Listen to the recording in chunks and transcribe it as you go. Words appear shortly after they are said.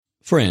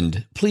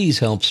Friend, please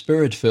help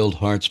Spirit-Filled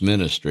Hearts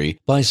Ministry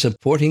by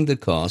supporting the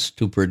cost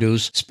to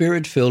produce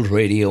Spirit-Filled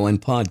Radio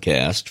and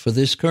podcast for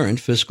this current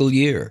fiscal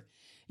year.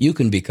 You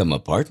can become a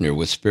partner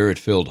with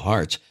Spirit-Filled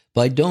Hearts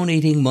by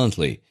donating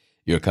monthly.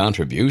 Your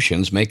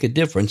contributions make a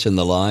difference in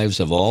the lives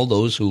of all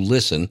those who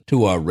listen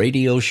to our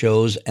radio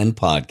shows and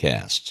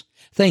podcasts.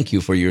 Thank you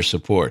for your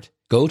support.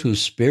 Go to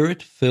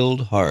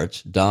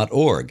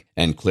spiritfilledhearts.org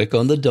and click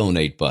on the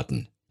donate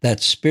button.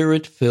 That's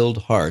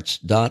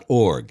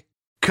spiritfilledhearts.org.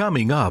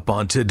 Coming up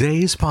on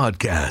today's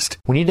podcast.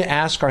 We need to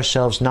ask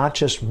ourselves not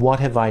just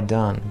what have I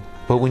done,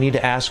 but we need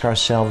to ask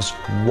ourselves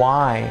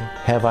why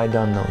have I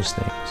done those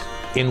things?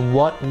 In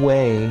what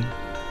way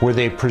were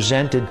they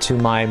presented to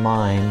my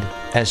mind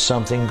as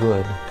something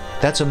good?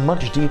 That's a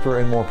much deeper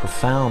and more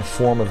profound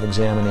form of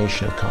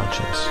examination of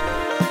conscience.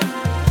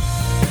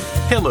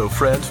 Hello,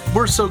 friends.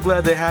 We're so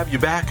glad to have you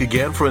back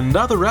again for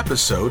another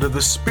episode of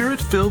the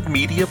Spirit-Filled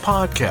Media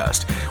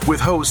Podcast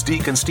with host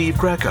Deacon Steve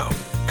Greco.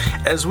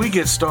 As we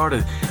get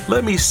started,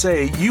 let me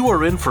say you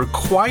are in for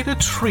quite a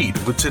treat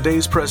with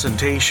today's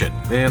presentation,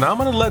 and I'm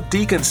going to let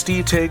Deacon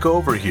Steve take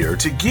over here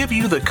to give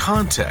you the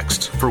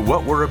context for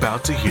what we're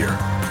about to hear.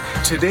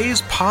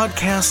 Today's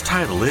podcast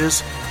title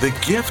is The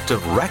Gift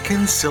of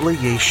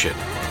Reconciliation,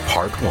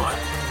 Part 1.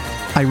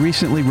 I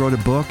recently wrote a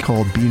book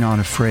called Be Not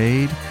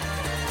Afraid,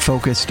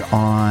 focused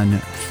on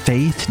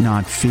faith,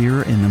 not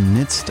fear, in the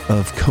midst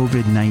of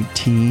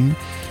COVID-19.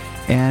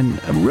 And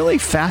a really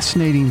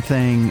fascinating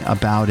thing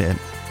about it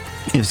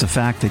is the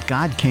fact that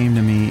God came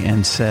to me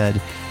and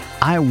said,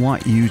 I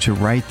want you to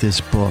write this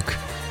book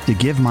to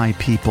give my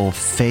people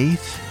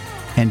faith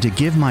and to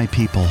give my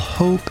people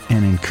hope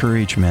and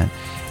encouragement.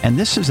 And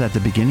this is at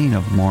the beginning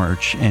of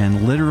March,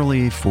 and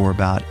literally for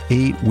about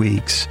 8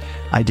 weeks,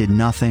 I did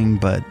nothing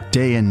but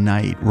day and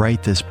night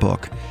write this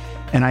book.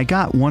 And I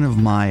got one of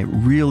my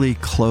really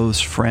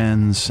close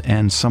friends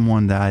and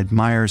someone that I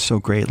admire so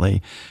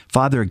greatly,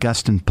 Father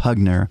Augustine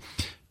Pugner,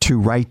 to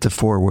write the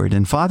foreword.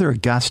 And Father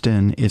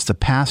Augustine is the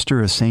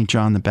pastor of St.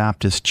 John the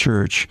Baptist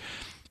Church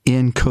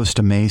in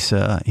Costa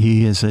Mesa.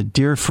 He is a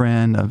dear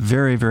friend, a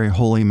very, very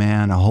holy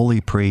man, a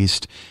holy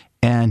priest.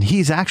 And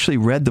he's actually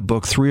read the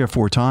book 3 or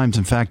 4 times.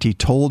 In fact, he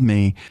told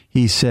me,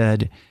 he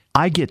said,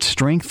 I get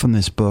strength from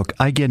this book.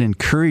 I get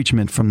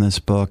encouragement from this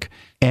book.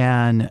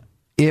 And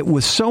it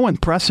was so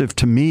impressive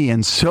to me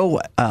and so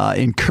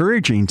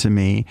encouraging to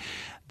me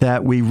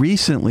that we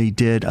recently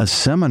did a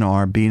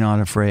seminar, Be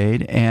Not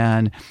Afraid,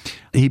 and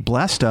he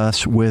blessed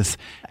us with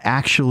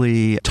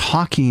actually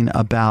talking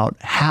about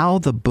how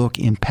the book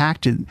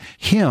impacted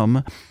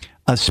him,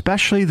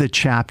 especially the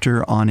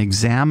chapter on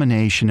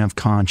examination of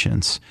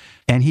conscience.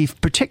 And he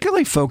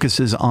particularly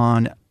focuses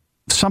on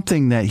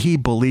something that he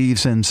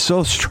believes in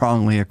so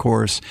strongly, of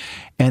course,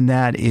 and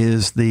that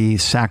is the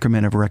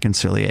sacrament of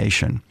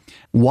reconciliation.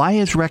 Why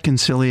is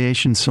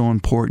reconciliation so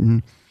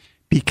important?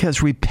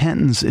 Because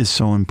repentance is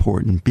so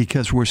important,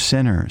 because we're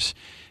sinners,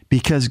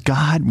 because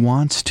God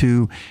wants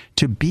to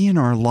be in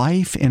our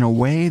life in a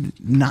way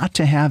not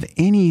to have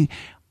any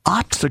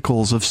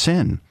obstacles of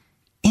sin.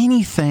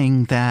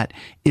 Anything that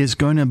is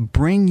going to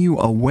bring you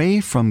away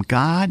from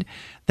God,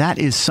 that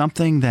is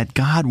something that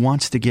God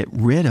wants to get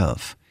rid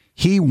of.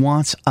 He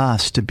wants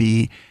us to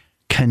be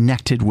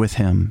connected with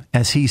Him.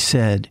 As He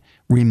said,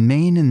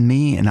 remain in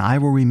me and I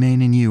will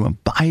remain in you.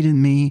 Abide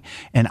in me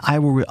and I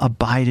will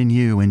abide in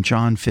you in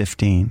John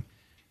 15.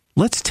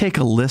 Let's take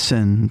a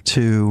listen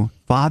to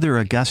Father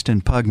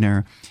Augustine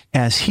Pugner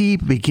as he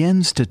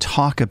begins to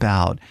talk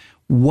about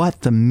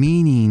what the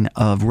meaning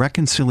of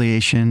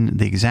reconciliation,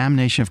 the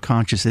examination of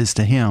conscience is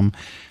to him,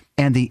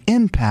 and the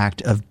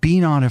impact of Be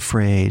Not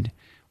Afraid,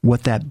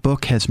 what that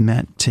book has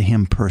meant to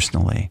him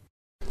personally.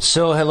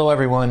 So, hello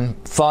everyone.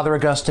 Father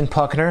Augustine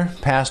Pugner,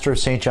 pastor of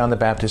St. John the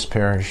Baptist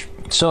Parish.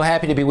 So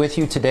happy to be with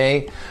you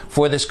today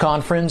for this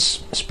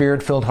conference,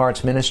 Spirit-Filled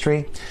Hearts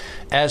Ministry,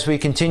 as we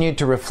continue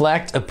to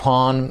reflect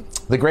upon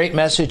the great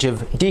message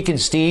of Deacon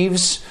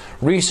Steve's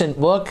recent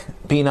book,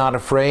 Be Not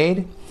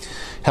Afraid,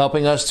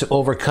 helping us to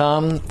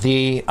overcome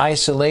the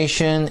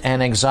isolation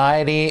and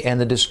anxiety and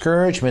the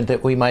discouragement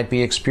that we might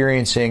be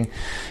experiencing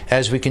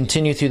as we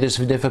continue through this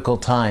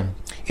difficult time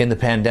in the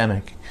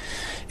pandemic.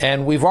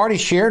 And we've already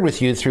shared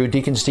with you through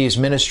Deacon Steve's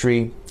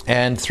ministry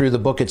and through the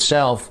book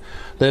itself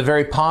the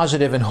very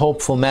positive and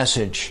hopeful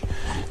message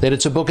that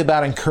it's a book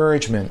about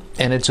encouragement,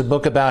 and it's a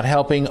book about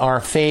helping our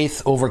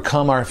faith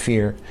overcome our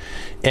fear.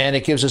 And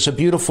it gives us a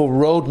beautiful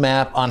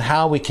roadmap on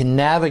how we can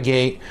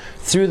navigate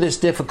through this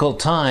difficult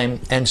time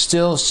and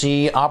still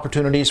see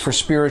opportunities for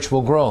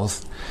spiritual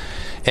growth.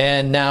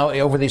 And now,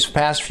 over these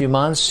past few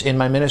months in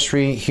my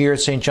ministry here at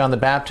St. John the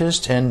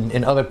Baptist and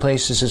in other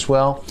places as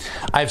well,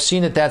 I've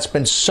seen that that's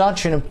been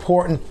such an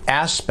important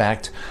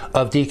aspect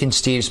of Deacon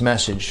Steve's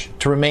message.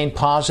 To remain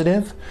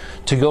positive,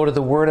 to go to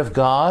the Word of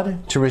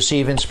God, to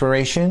receive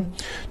inspiration,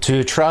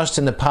 to trust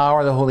in the power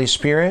of the Holy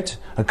Spirit,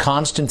 a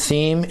constant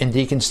theme in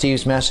Deacon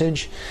Steve's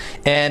message.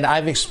 And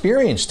I've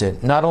experienced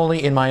it, not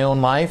only in my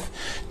own life,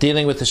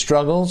 dealing with the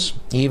struggles,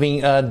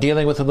 even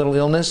dealing with a little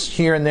illness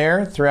here and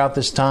there throughout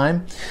this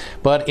time,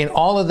 but But in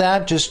all of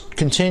that, just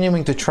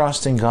continuing to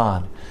trust in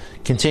God,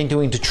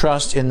 continuing to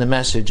trust in the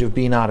message of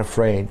Be Not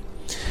Afraid.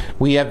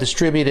 We have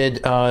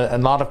distributed a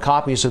lot of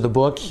copies of the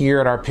book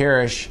here at our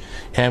parish,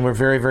 and we're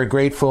very, very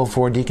grateful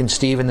for Deacon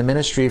Steve and the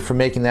ministry for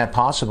making that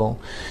possible.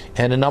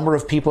 And a number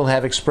of people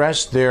have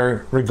expressed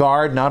their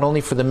regard not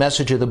only for the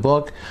message of the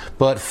book,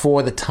 but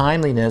for the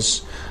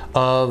timeliness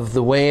of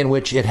the way in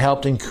which it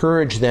helped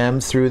encourage them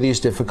through these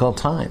difficult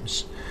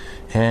times.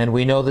 And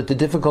we know that the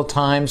difficult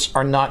times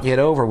are not yet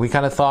over. We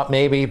kind of thought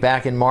maybe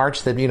back in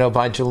March that,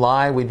 by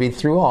July we'd be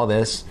through all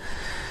this.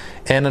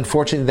 And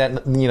unfortunately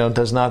that,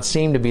 does not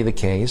seem to be the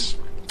case.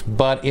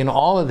 But in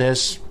all of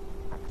this,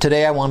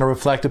 today I want to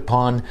reflect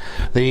upon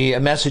the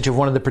message of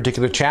one of the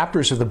particular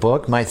chapters of the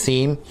book, my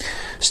theme,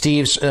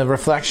 Steve's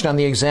reflection on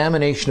the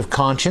examination of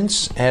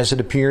conscience as it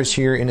appears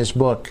here in his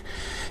book.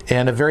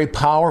 And a very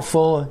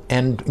powerful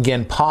and,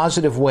 again,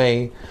 positive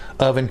way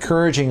of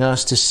encouraging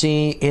us to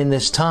see in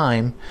this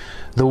time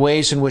the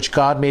ways in which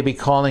God may be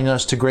calling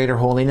us to greater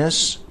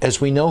holiness, as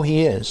we know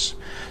He is,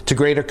 to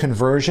greater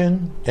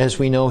conversion, as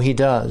we know He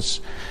does,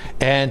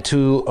 and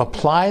to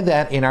apply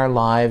that in our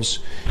lives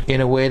in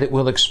a way that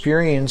we'll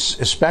experience,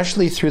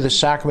 especially through the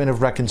sacrament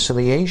of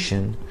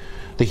reconciliation,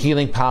 the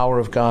healing power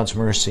of God's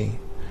mercy.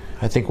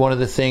 I think one of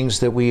the things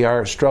that we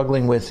are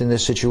struggling with in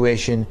this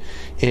situation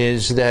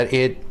is that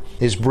it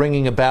is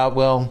bringing about,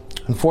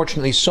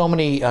 unfortunately, so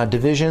many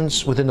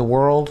divisions within the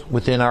world,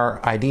 within our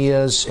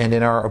ideas and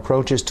in our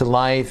approaches to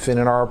life and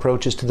in our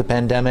approaches to the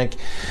pandemic.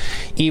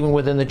 Even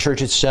within the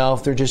church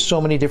itself, there are just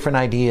so many different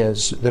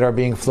ideas that are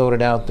being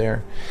floated out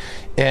there.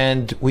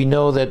 And we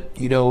know that,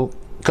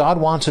 God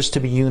wants us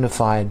to be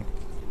unified.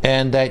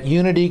 And that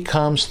unity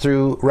comes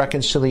through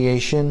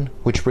reconciliation,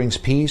 which brings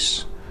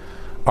peace.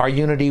 Our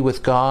unity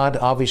with God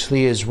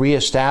obviously is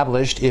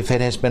reestablished if it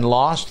has been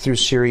lost through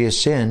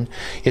serious sin.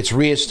 It's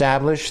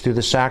reestablished through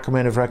the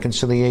sacrament of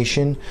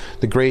reconciliation,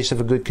 the grace of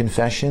a good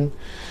confession.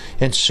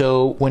 And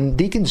so when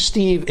Deacon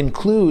Steve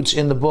includes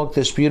in the book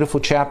this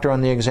beautiful chapter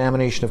on the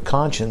examination of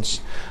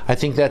conscience, I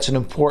think that's an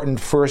important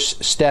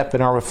first step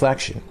in our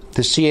reflection,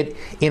 to see it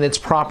in its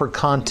proper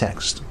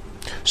context.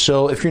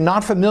 So if you're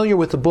not familiar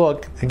with the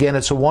book, again,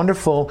 it's a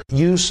wonderful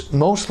use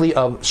mostly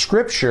of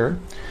Scripture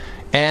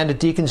and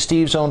Deacon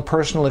Steve's own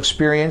personal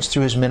experience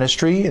through his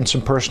ministry and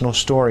some personal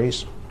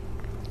stories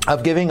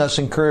of giving us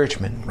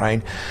encouragement,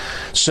 right?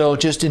 So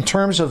just in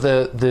terms of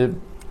the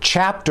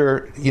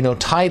chapter,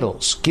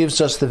 titles,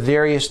 gives us the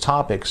various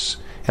topics.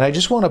 And I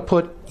just want to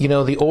put,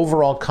 the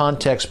overall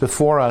context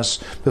before us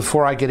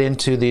before I get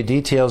into the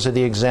details of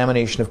the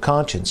examination of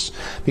conscience,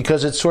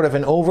 because it's sort of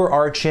an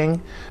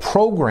overarching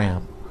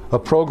program. A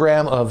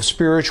program of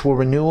spiritual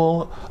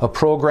renewal, a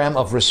program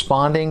of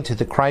responding to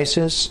the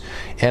crisis.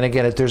 And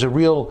again, there's a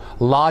real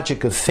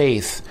logic of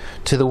faith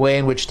to the way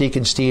in which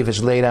Deacon Steve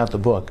has laid out the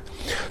book.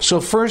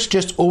 So first,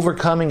 just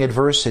overcoming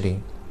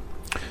adversity.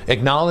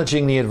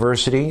 Acknowledging the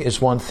adversity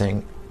is one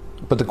thing.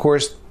 But of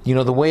course,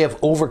 the way of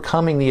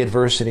overcoming the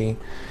adversity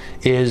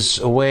is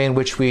a way in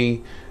which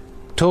we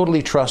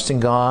totally trust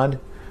in God.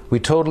 We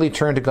totally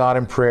turn to God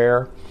in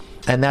prayer.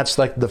 And that's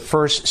like the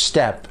first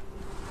step,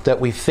 that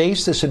we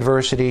face this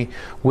adversity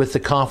with the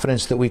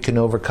confidence that we can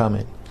overcome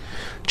it.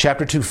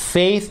 Chapter 2,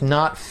 faith,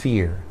 not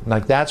fear.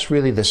 That's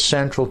really the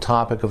central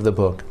topic of the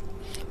book.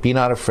 Be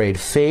not afraid.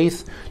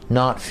 Faith,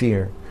 not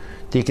fear.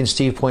 Deacon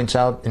Steve points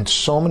out in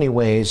so many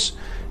ways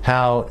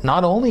how,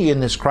 not only in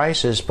this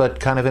crisis, but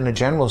kind of in a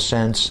general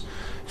sense,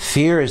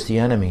 fear is the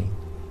enemy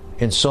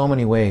in so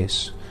many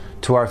ways.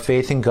 To our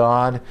faith in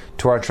God,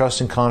 to our trust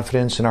and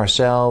confidence in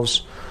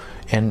ourselves,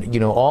 and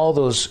all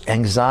those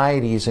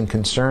anxieties and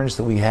concerns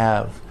that we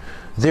have,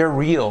 they're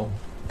real,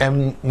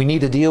 and we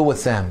need to deal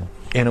with them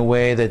in a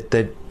way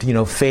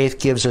that faith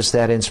gives us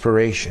that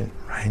inspiration,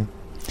 right?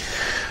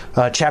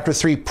 Chapter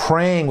 3,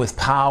 praying with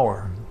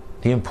power,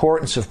 the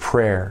importance of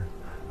prayer.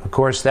 Of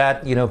course,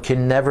 that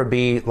can never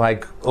be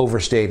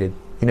overstated.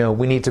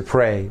 We need to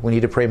pray. We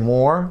need to pray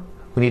more.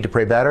 We need to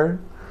pray better.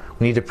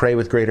 We need to pray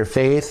with greater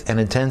faith and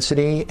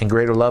intensity and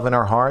greater love in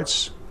our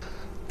hearts.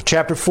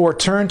 Chapter 4,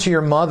 turn to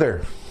your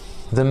mother.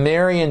 The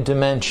Marian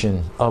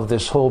dimension of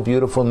this whole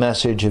beautiful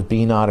message of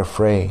Be Not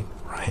Afraid,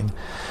 right?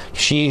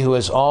 She who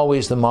is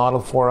always the model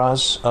for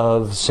us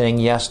of saying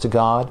yes to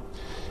God,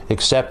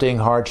 accepting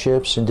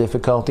hardships and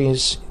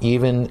difficulties,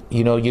 even,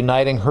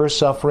 uniting her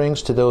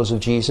sufferings to those of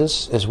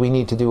Jesus, as we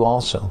need to do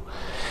also.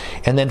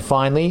 And then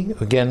finally,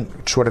 again,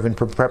 sort of in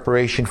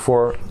preparation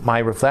for my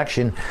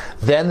reflection,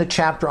 then the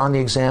chapter on the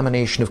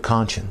examination of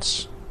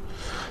conscience.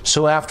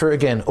 So after,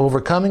 again,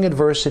 overcoming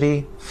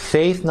adversity,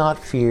 faith, not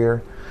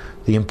fear,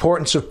 the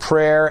importance of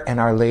prayer and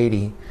Our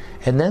Lady.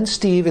 And then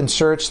Steve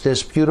inserts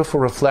this beautiful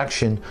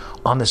reflection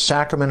on the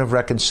sacrament of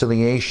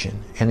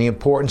reconciliation and the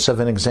importance of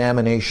an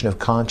examination of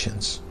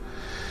conscience.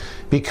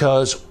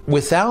 Because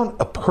without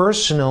a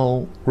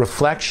personal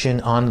reflection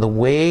on the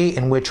way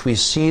in which we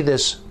see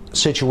this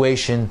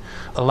situation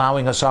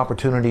allowing us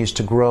opportunities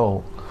to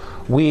grow,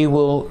 we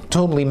will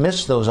totally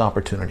miss those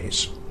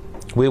opportunities.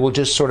 We will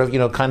just sort of,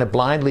 kind of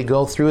blindly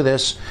go through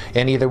this,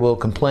 and either we'll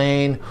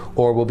complain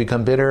or we'll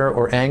become bitter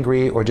or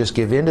angry or just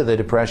give in to the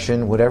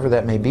depression, whatever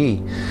that may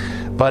be.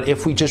 But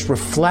if we just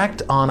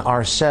reflect on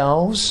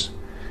ourselves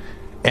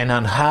and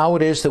on how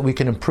it is that we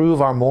can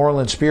improve our moral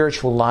and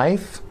spiritual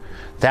life,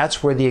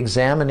 that's where the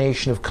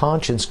examination of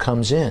conscience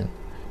comes in,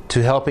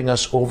 to helping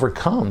us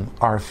overcome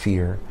our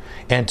fear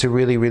and to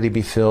really, really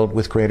be filled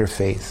with greater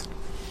faith.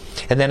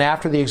 And then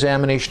after the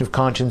examination of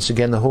conscience,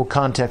 again, the whole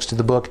context of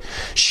the book,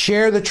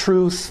 share the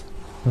truth,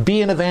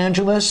 be an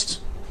evangelist,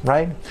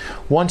 right?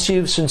 Once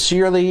you've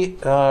sincerely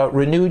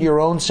renewed your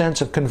own sense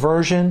of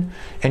conversion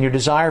and your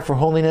desire for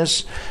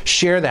holiness,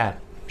 share that.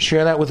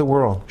 Share that with the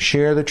world.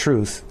 Share the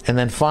truth. And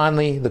then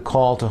finally, the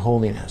call to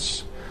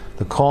holiness.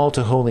 The call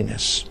to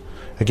holiness.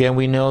 Again,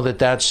 we know that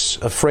that's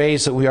a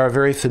phrase that we are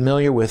very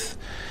familiar with,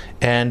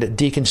 and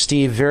Deacon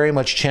Steve very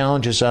much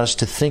challenges us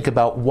to think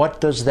about what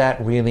does that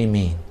really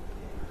mean?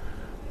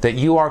 That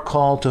you are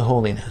called to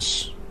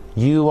holiness.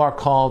 You are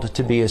called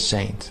to be a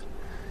saint.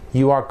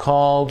 You are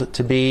called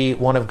to be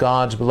one of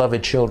God's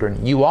beloved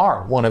children. You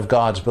are one of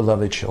God's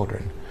beloved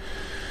children.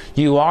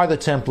 You are the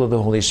temple of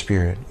the Holy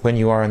Spirit when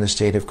you are in the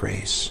state of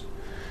grace.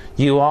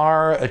 You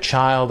are a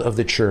child of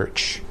the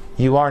church.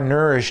 You are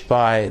nourished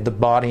by the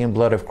body and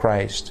blood of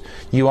Christ.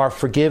 You are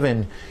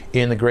forgiven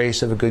in the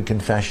grace of a good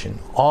confession.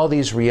 All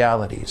these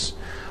realities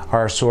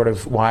are sort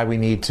of why we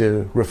need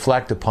to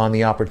reflect upon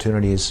the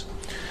opportunities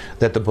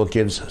that the book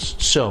gives us.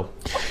 So,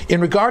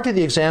 in regard to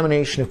the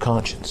examination of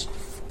conscience,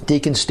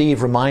 Deacon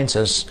Steve reminds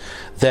us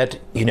that,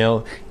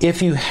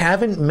 if you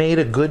haven't made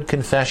a good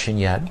confession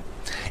yet,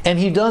 and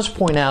he does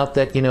point out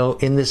that,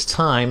 in this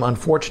time,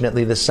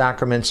 unfortunately, the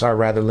sacraments are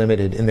rather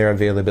limited in their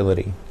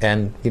availability.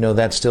 And,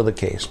 that's still the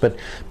case. But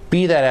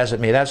be that as it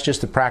may, that's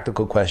just a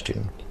practical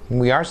question.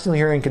 We are still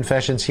hearing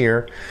confessions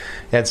here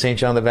at St.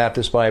 John the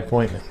Baptist by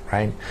appointment,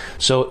 right?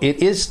 So it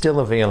is still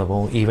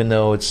available, even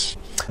though it's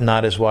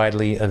not as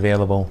widely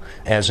available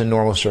as in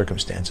normal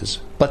circumstances.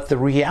 But the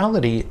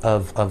reality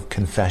of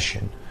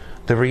confession,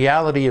 the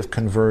reality of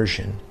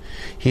conversion,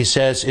 he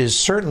says, is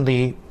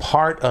certainly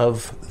part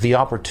of the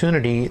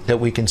opportunity that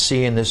we can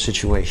see in this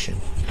situation.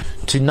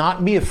 To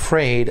not be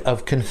afraid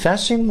of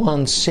confessing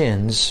one's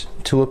sins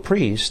to a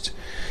priest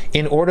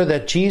in order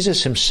that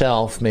Jesus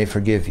himself may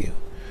forgive you.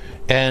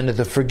 And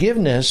the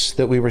forgiveness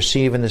that we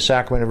receive in the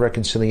sacrament of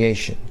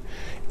reconciliation,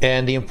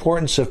 and the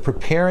importance of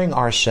preparing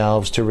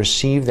ourselves to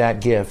receive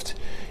that gift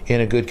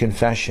in a good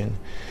confession,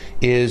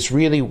 is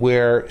really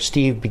where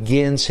Steve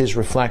begins his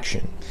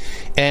reflection.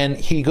 And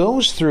he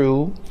goes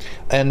through,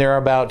 and there are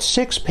about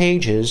 6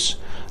 pages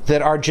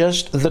that are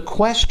just the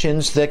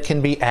questions that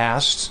can be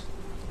asked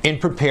in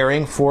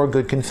preparing for a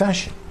good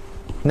confession.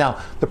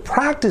 Now, the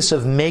practice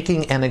of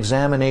making an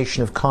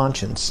examination of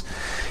conscience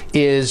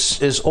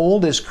is as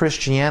old as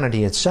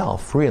Christianity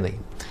itself, really.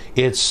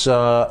 It's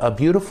a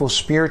beautiful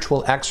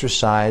spiritual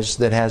exercise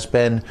that has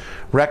been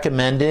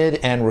recommended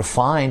and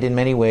refined in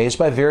many ways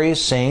by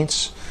various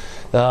saints,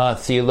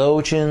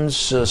 theologians,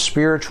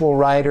 spiritual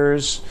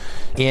writers.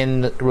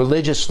 In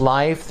religious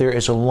life, there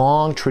is a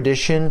long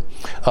tradition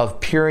of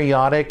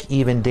periodic,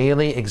 even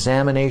daily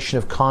examination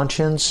of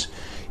conscience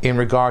in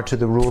regard to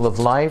the rule of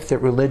life that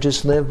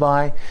religious live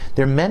by.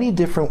 There are many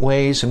different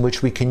ways in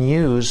which we can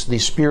use the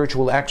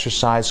spiritual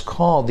exercise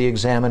called the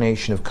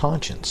examination of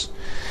conscience.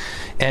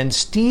 And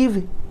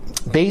Steve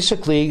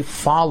basically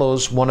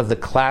follows one of the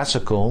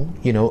classical,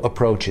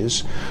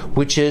 approaches,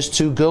 which is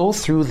to go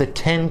through the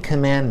 10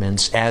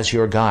 Commandments as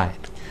your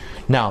guide.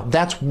 Now,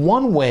 that's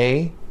one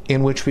way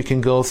in which we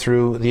can go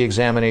through the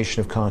examination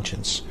of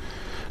conscience.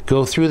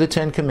 Go through the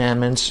 10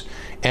 Commandments,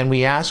 and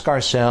we ask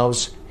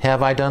ourselves,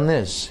 have I done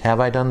this? Have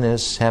I done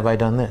this? Have I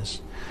done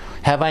this?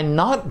 Have I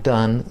not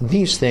done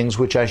these things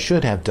which I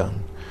should have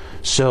done?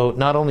 So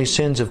not only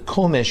sins of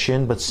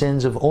commission, but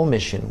sins of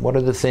omission. What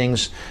are the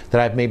things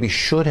that I maybe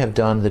should have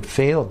done that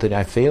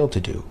I failed to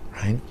do,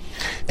 right?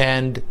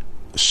 And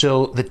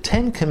so the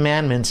 10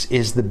 Commandments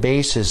is the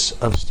basis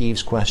of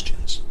Steve's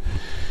questions.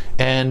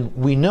 And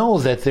we know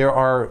that there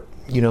are,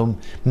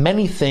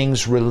 many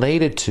things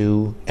related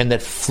to and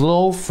that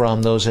flow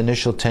from those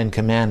initial 10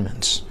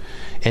 Commandments.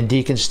 And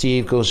Deacon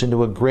Steve goes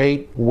into a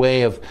great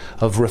way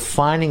of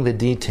refining the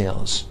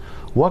details.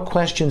 What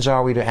questions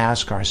are we to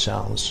ask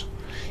ourselves?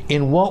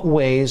 In what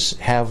ways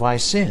have I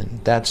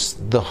sinned? That's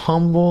the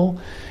humble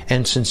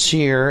and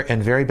sincere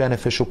and very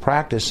beneficial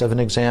practice of an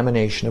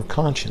examination of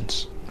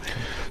conscience.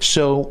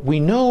 So we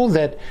know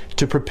that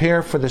to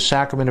prepare for the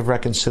sacrament of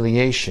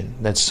reconciliation,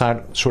 that's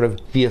sort of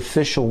the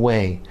official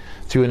way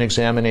through an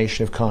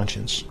examination of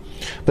conscience.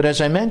 But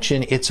as I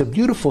mentioned, it's a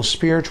beautiful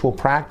spiritual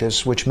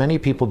practice which many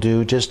people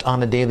do just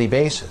on a daily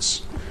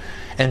basis.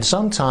 And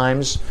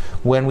sometimes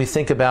when we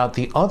think about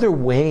the other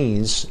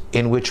ways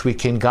in which we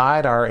can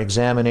guide our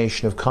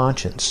examination of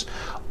conscience,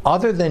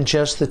 other than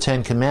just the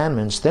 10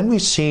 Commandments, then we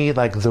see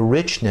the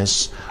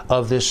richness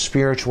of this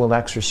spiritual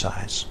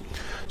exercise.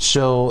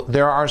 So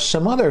there are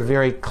some other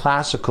very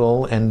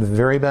classical and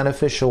very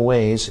beneficial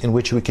ways in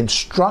which we can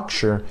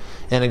structure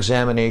an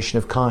examination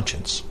of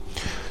conscience.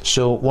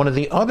 So one of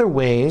the other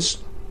ways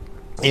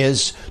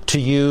is to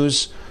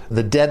use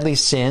the deadly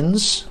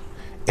sins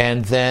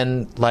and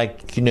then,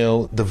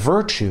 the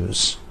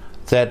virtues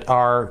that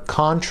are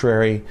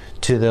contrary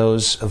to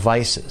those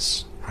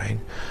vices, right?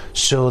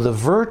 So the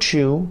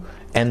virtue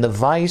and the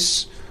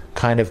vice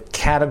kind of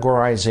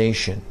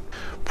categorization,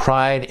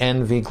 pride,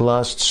 envy,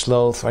 lust,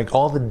 sloth, like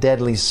all the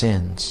deadly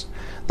sins,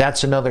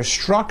 that's another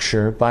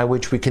structure by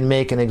which we can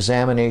make an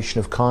examination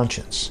of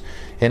conscience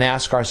and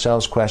ask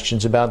ourselves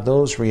questions about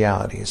those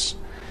realities.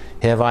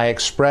 Have I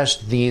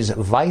expressed these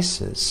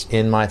vices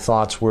in my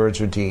thoughts,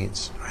 words, or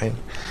deeds, right?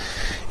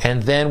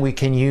 And then we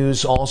can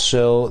use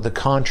also the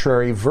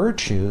contrary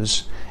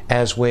virtues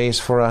as ways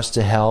for us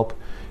to help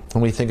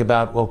when we think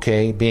about,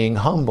 being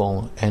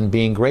humble and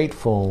being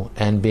grateful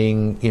and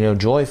being,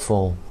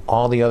 joyful,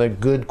 all the other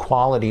good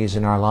qualities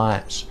in our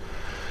lives.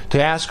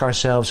 To ask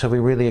ourselves, have we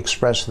really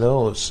expressed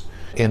those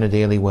in a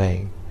daily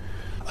way?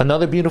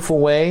 Another beautiful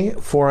way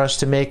for us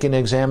to make an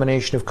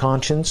examination of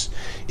conscience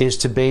is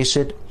to base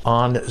it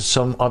on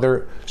some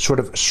other sort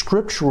of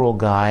scriptural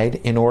guide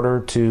in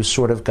order to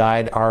sort of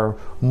guide our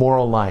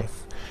moral life.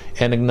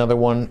 And another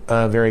one,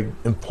 very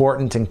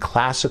important and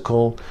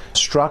classical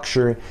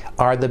structure,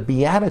 are the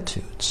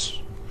Beatitudes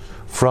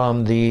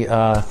from the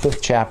 5th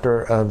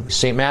chapter of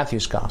St.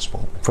 Matthew's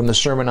Gospel, from the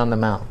Sermon on the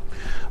Mount.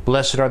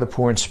 Blessed are the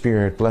poor in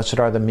spirit, blessed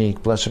are the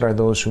meek, blessed are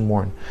those who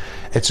mourn.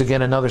 It's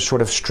again another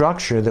sort of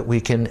structure that we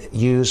can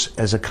use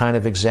as a kind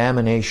of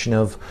examination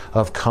of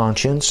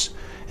conscience,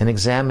 an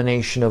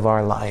examination of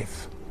our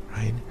life,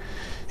 right?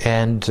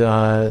 And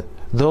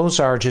those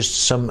are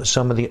just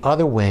some of the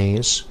other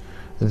ways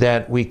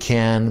that we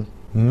can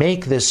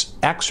make this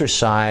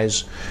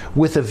exercise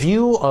with a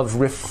view of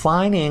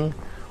refining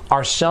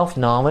our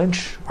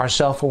self-knowledge, our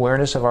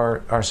self-awareness of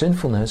our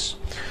sinfulness,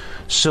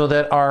 so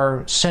that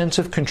our sense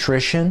of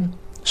contrition,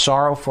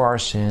 sorrow for our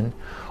sin,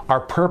 our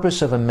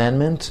purpose of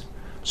amendment,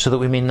 so that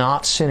we may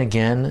not sin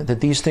again,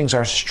 that these things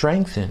are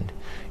strengthened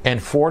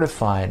and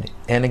fortified.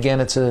 And again,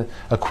 it's a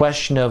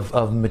question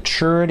of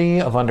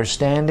maturity, of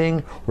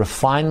understanding,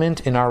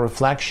 refinement in our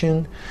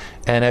reflection.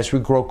 And as we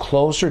grow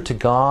closer to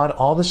God,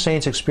 all the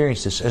saints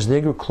experienced this. As they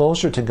grew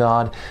closer to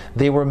God,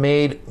 they were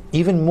made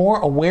even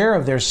more aware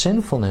of their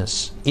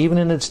sinfulness, even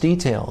in its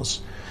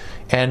details.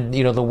 And,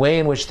 the way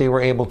in which they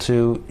were able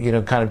to,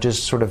 kind of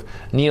just sort of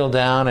kneel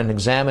down and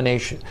examine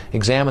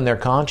their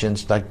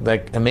conscience,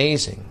 like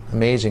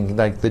amazing,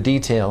 like the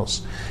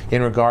details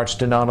in regards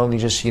to not only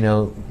just,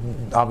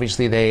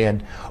 obviously they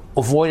had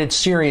avoided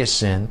serious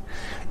sin,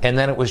 and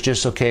then it was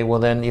just,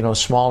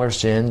 smaller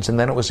sins, and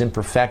then it was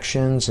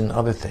imperfections and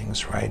other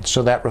things, right?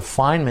 So that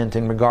refinement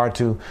in regard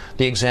to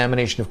the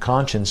examination of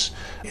conscience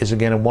is,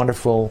 again, a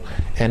wonderful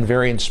and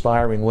very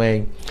inspiring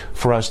way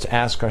for us to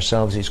ask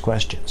ourselves these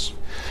questions.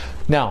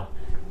 Now,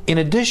 in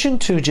addition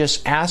to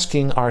just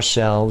asking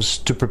ourselves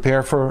to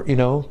prepare for,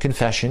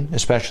 confession,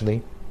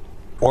 especially,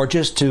 or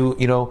just to,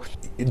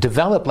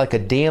 develop like a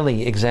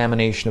daily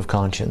examination of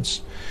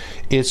conscience,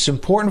 it's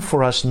important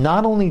for us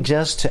not only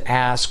just to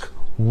ask,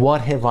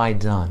 what have I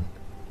done?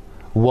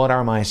 What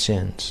are my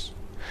sins?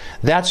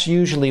 That's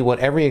usually what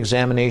every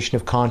examination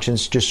of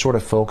conscience just sort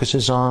of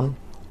focuses on,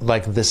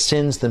 like the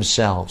sins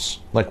themselves,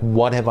 like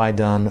what have I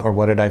done or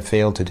what did I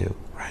fail to do,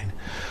 right?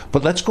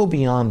 But let's go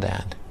beyond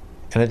that.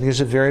 And I think this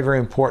is a very, very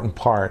important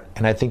part.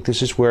 And I think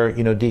this is where,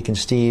 Deacon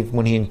Steve,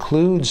 when he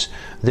includes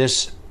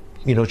this,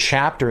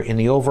 chapter in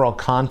the overall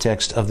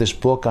context of this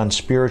book on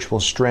spiritual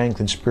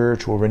strength and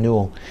spiritual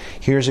renewal,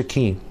 here's a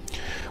key.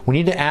 We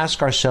need to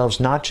ask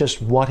ourselves not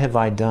just what have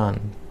I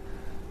done,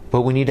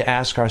 but we need to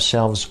ask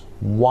ourselves,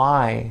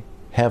 why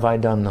have I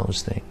done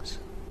those things?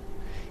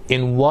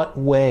 In what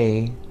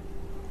way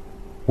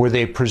were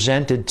they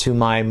presented to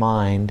my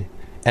mind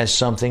as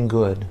something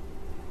good?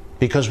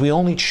 Because we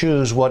only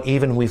choose what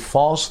even we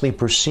falsely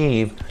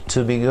perceive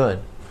to be good.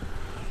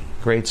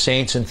 Great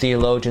saints and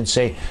theologians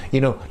say,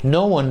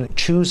 no one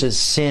chooses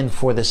sin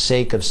for the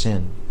sake of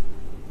sin.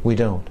 We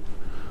don't.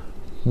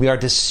 We are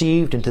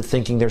deceived into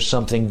thinking there's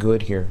something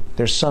good here.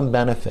 There's some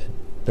benefit.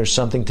 There's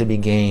something to be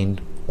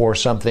gained, or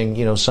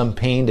something, some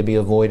pain to be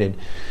avoided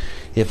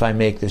if I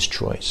make this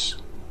choice.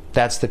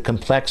 That's the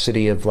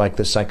complexity of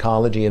the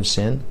psychology of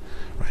sin,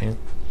 right?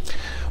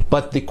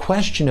 But the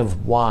question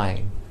of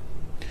why,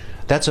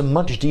 that's a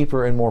much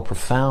deeper and more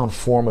profound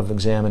form of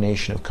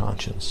examination of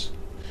conscience.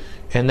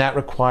 And that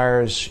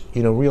requires,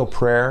 real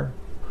prayer,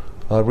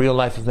 a real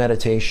life of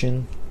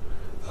meditation,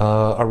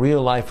 a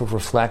real life of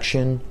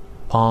reflection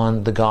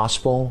on the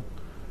gospel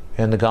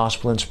and the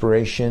gospel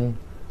inspiration,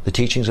 the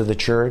teachings of the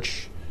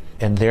church,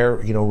 and their,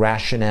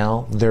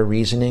 rationale, their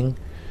reasoning,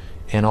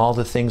 and all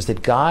the things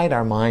that guide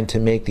our mind to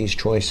make these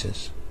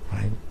choices,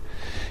 right?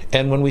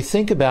 And when we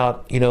think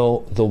about,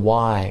 the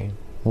why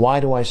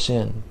do I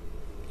sin?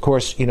 Of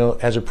course,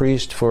 as a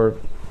priest for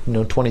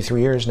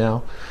 23 years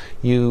now,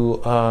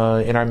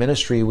 in our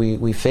ministry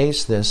we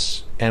face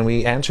this and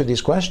we answer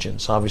these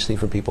questions, obviously,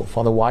 for people.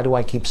 Father, why do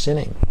I keep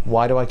sinning?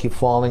 Why do I keep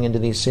falling into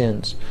these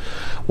sins?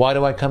 Why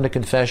do I come to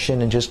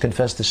confession and just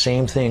confess the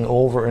same thing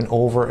over and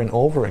over and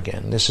over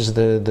again? This is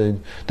the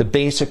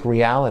basic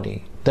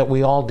reality that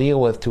we all deal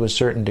with to a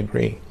certain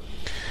degree.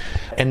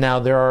 And now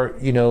there are,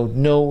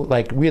 no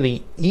like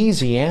really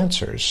easy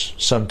answers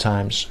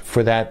sometimes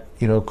for that,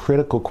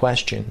 critical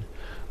question.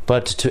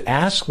 But to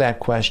ask that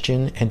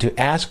question and to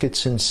ask it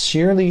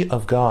sincerely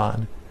of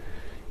God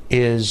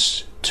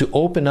is to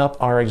open up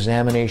our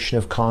examination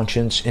of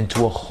conscience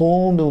into a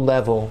whole new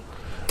level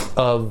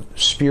of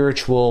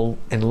spiritual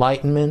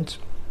enlightenment,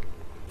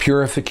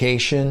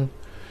 purification,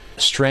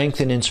 strength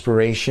and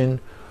inspiration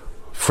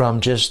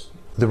from just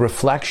the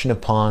reflection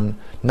upon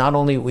not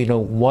only,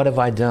 what have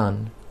I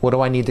done? What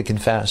do I need to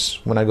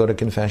confess when I go to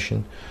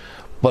confession?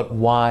 But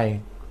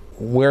why?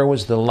 Where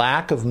was the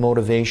lack of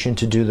motivation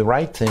to do the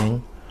right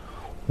thing?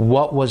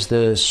 What was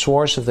the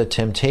source of the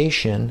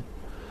temptation?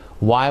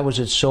 Why was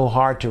it so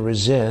hard to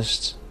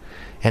resist?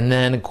 And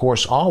then, of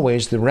course,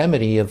 always the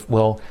remedy of,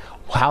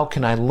 how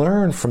can I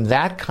learn from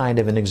that kind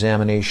of an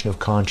examination of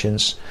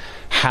conscience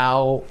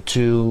how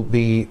to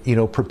be,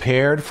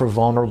 prepared for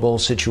vulnerable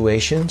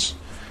situations,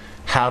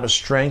 how to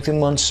strengthen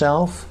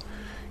oneself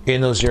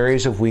in those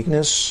areas of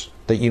weakness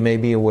that you may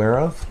be aware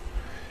of.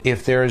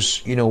 If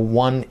there's,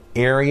 one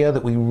area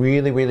that we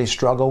really, really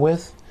struggle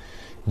with,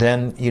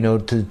 then,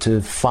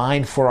 to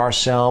find for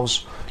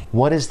ourselves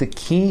what is the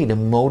key to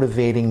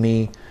motivating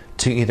me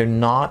to either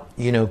not,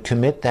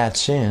 commit that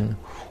sin,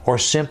 or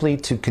simply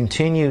to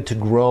continue to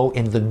grow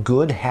in the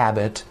good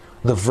habit,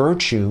 the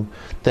virtue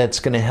that's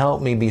going to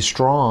help me be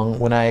strong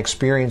when I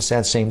experience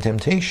that same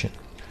temptation.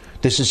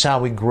 This is how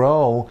we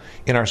grow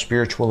in our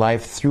spiritual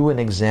life, through an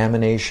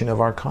examination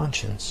of our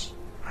conscience.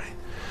 Right?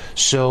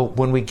 So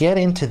when we get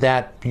into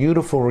that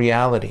beautiful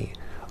reality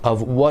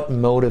of what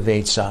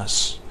motivates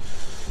us,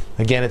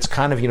 again, it's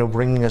kind of,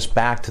 bringing us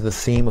back to the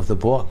theme of the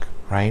book,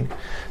 right?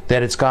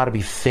 That it's got to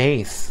be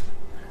faith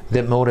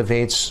that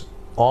motivates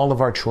all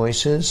of our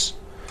choices,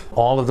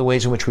 all of the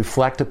ways in which we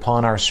reflect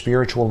upon our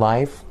spiritual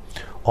life,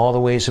 all the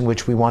ways in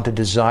which we want to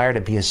desire to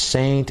be a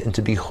saint and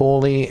to be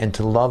holy and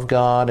to love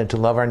God and to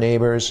love our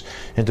neighbors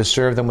and to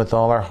serve them with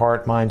all our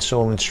heart, mind,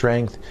 soul, and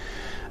strength.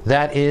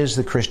 That is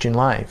the Christian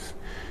life.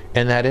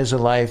 And that is a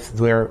life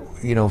where,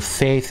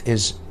 faith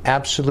is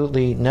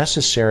absolutely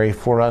necessary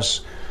for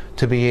us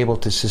to be able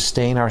to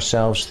sustain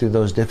ourselves through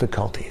those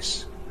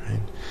difficulties.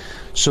 Right?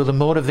 So the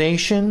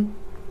motivation,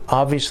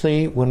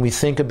 obviously, when we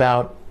think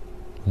about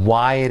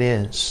why it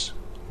is,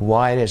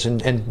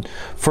 and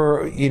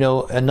for,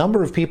 a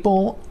number of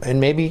people, and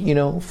maybe,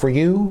 for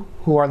you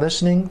who are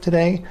listening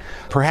today,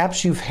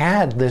 perhaps you've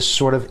had this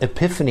sort of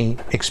epiphany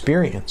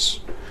experience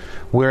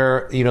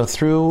where,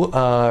 through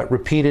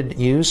repeated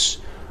use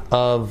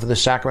of the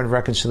sacrament of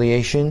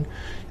reconciliation,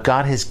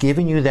 God has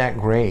given you that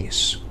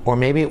grace. Or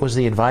maybe it was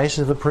the advice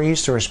of a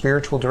priest or a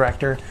spiritual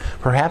director.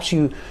 Perhaps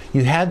you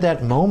had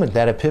that moment,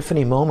 that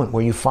epiphany moment,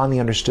 where you finally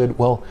understood,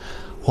 well,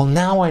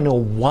 now I know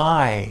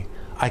why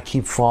I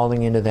keep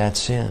falling into that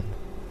sin.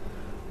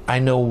 I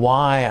know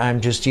why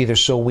I'm just either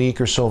so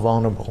weak or so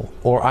vulnerable.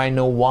 Or I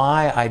know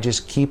why I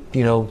just keep,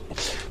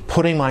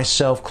 putting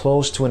myself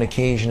close to an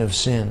occasion of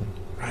sin,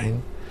 right?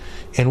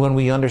 And when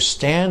we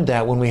understand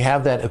that, when we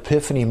have that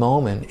epiphany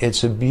moment,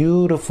 it's a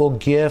beautiful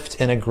gift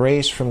and a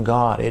grace from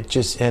God.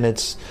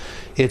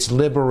 It's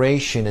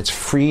liberation, it's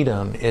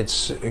freedom,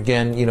 it's,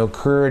 again,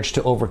 courage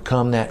to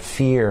overcome that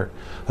fear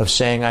of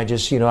saying, I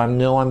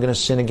know I'm going to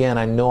sin again,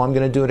 I know I'm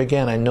going to do it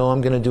again, I know I'm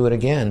going to do it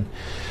again.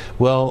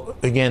 Well,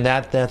 again,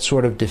 that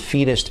sort of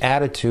defeatist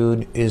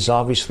attitude is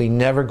obviously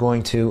never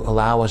going to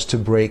allow us to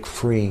break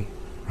free,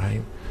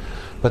 right?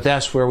 But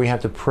that's where we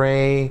have to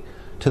pray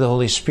to the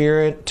Holy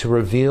Spirit to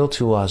reveal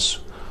to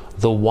us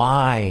the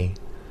why,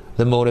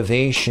 the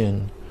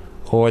motivation,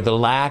 or the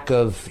lack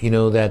of,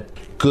 that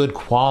good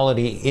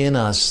quality in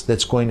us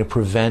that's going to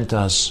prevent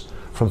us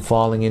from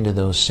falling into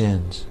those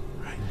sins.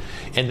 Right?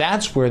 And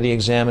that's where the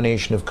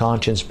examination of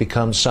conscience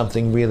becomes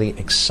something really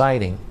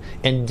exciting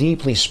and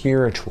deeply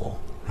spiritual.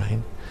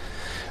 Right?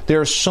 There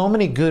are so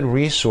many good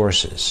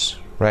resources,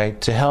 right,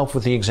 to help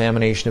with the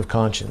examination of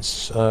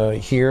conscience.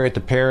 Here at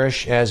the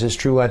parish, as is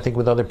true, I think,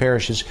 with other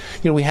parishes,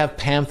 we have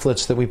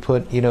pamphlets that we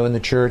put, in the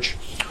church,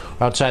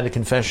 outside the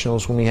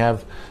confessionals when we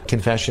have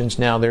confessions.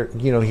 Now they're,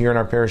 here in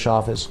our parish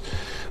office.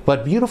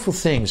 But beautiful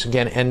things,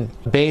 again, and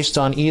based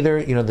on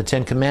either, the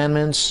Ten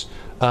Commandments,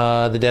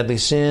 the deadly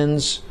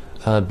sins,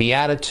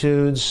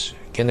 Beatitudes.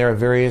 Again, there are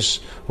various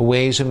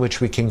ways in which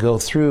we can go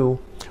through.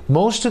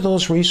 Most of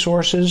those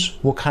resources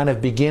will kind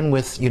of begin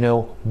with,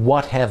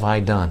 what have I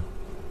done?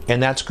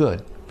 And that's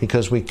good,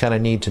 because we kind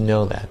of need to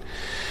know that.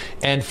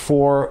 And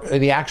for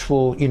the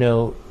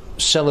actual,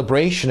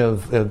 celebration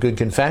of a good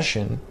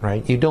confession,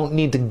 right? You don't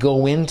need to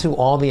go into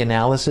all the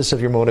analysis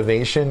of your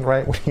motivation,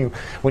 right?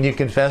 When you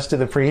confess to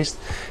the priest,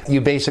 you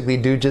basically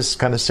do just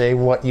kind of say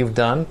what you've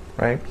done,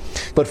 right?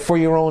 But for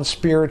your own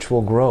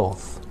spiritual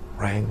growth,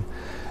 right?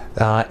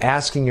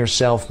 Asking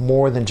yourself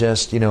more than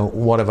just,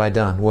 what have I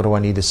done? What do I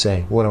need to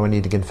say? What do I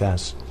need to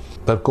confess?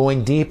 But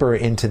going deeper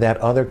into that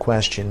other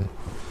question,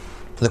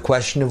 the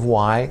question of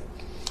why,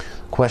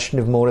 question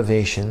of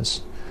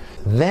motivations,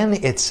 then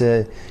it's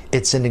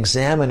an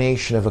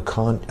examination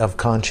of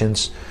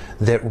conscience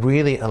that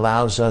really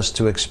allows us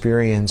to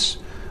experience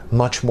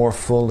much more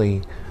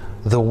fully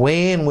the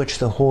way in which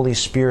the Holy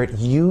Spirit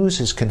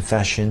uses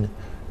confession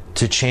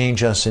to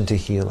change us and to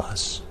heal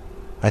us.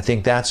 I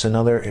think that's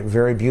another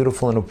very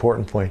beautiful and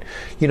important point.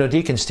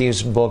 Deacon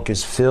Steve's book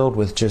is filled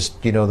with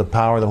just, the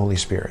power of the Holy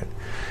Spirit.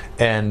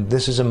 And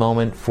this is a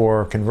moment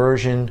for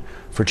conversion,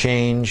 for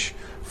change,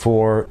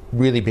 for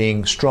really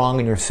being strong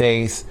in your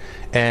faith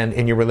and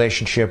in your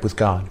relationship with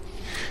God.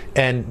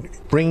 And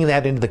bringing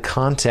that into the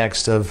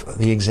context of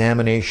the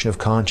examination of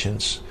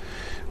conscience,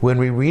 when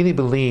we really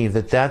believe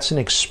that that's an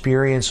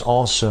experience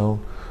also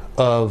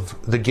of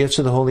the gifts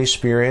of the Holy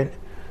Spirit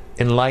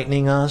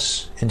enlightening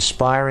us,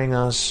 inspiring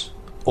us,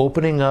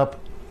 opening up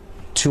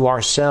to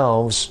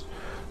ourselves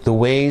the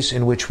ways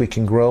in which we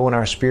can grow in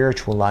our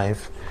spiritual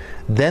life,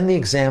 then the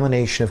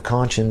examination of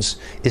conscience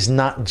is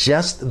not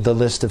just the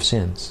list of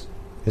sins.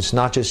 It's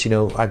not just,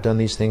 I've done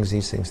these things.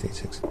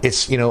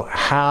 It's,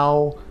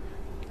 how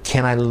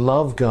can I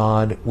love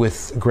God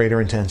with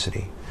greater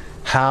intensity?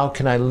 How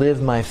can I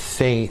live my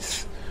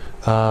faith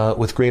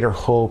with greater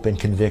hope and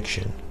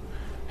conviction?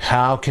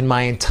 How can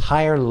my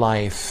entire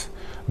life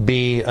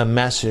be a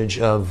message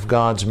of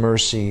God's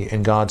mercy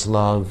and God's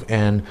love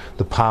and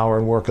the power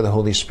and work of the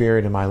Holy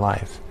Spirit in my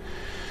life?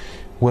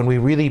 When we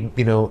really,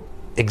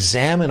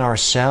 examine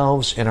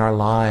ourselves and our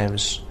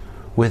lives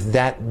with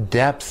that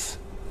depth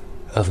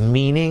of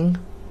meaning,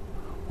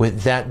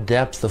 with that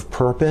depth of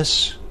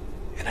purpose,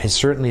 and I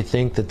certainly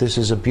think that this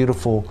is a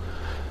beautiful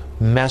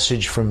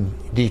message from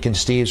Deacon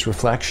Steve's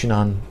reflection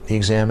on the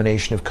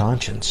examination of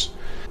conscience.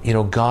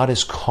 God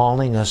is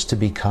calling us to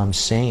become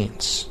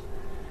saints.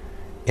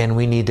 And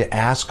we need to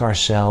ask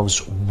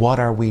ourselves, what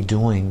are we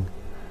doing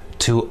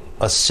to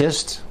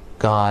assist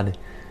God,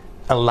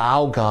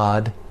 allow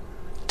God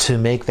to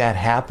make that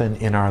happen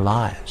in our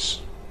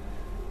lives?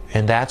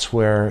 And that's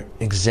where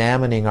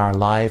examining our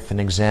life and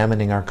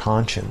examining our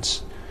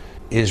conscience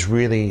is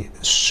really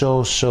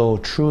so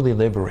truly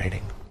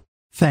liberating.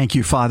 Thank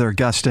you, Father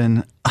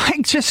Augustine. I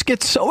just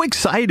get so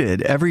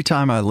excited every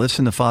time I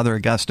listen to Father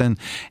Augustine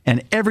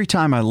and every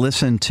time I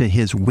listen to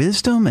his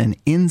wisdom and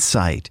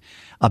insight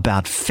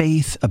about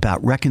faith,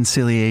 about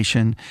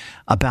reconciliation,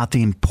 about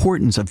the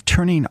importance of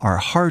turning our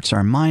hearts,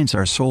 our minds,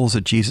 our souls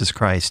to Jesus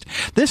Christ.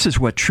 This is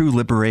what true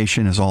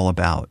liberation is all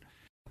about.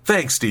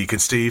 Thanks, Deacon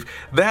Steve.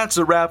 That's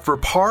a wrap for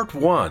part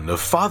 1 of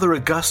Father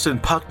Augustine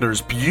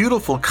Puckner's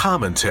beautiful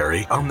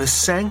commentary on the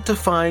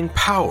sanctifying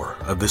power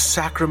of the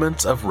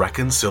sacrament of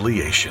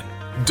reconciliation.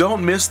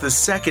 Don't miss the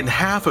second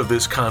half of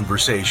this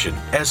conversation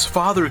as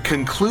Father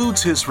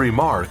concludes his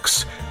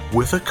remarks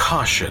with a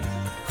caution.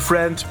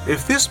 Friend,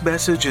 if this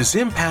message has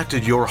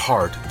impacted your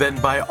heart,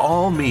 then by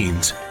all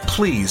means,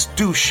 please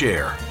do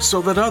share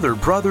so that other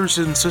brothers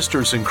and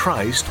sisters in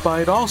Christ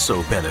might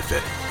also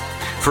benefit.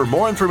 For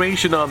more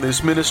information on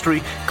this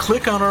ministry,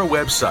 click on our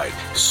website,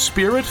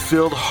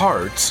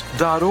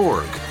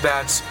 spiritfilledhearts.org.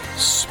 That's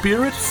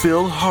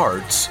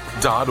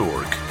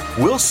spiritfilledhearts.org.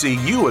 We'll see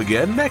you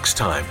again next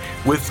time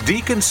with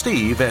Deacon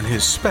Steve and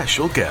his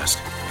special guest.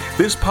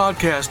 This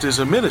podcast is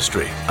a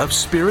ministry of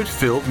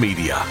Spirit-Filled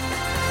Media.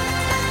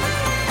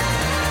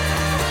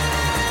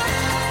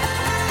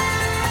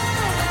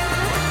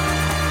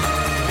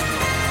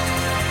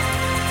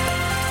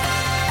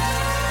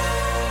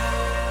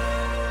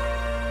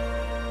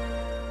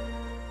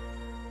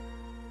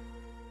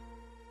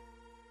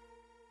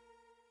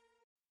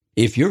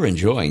 If you're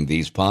enjoying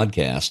these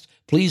podcasts,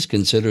 please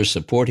consider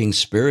supporting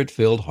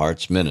Spirit-Filled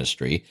Hearts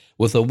Ministry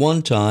with a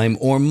one-time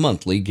or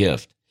monthly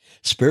gift.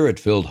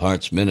 Spirit-Filled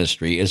Hearts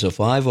Ministry is a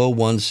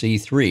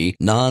 501c3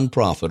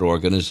 nonprofit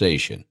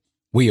organization.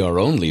 We are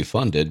only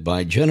funded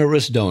by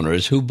generous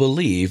donors who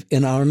believe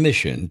in our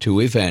mission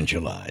to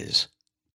evangelize.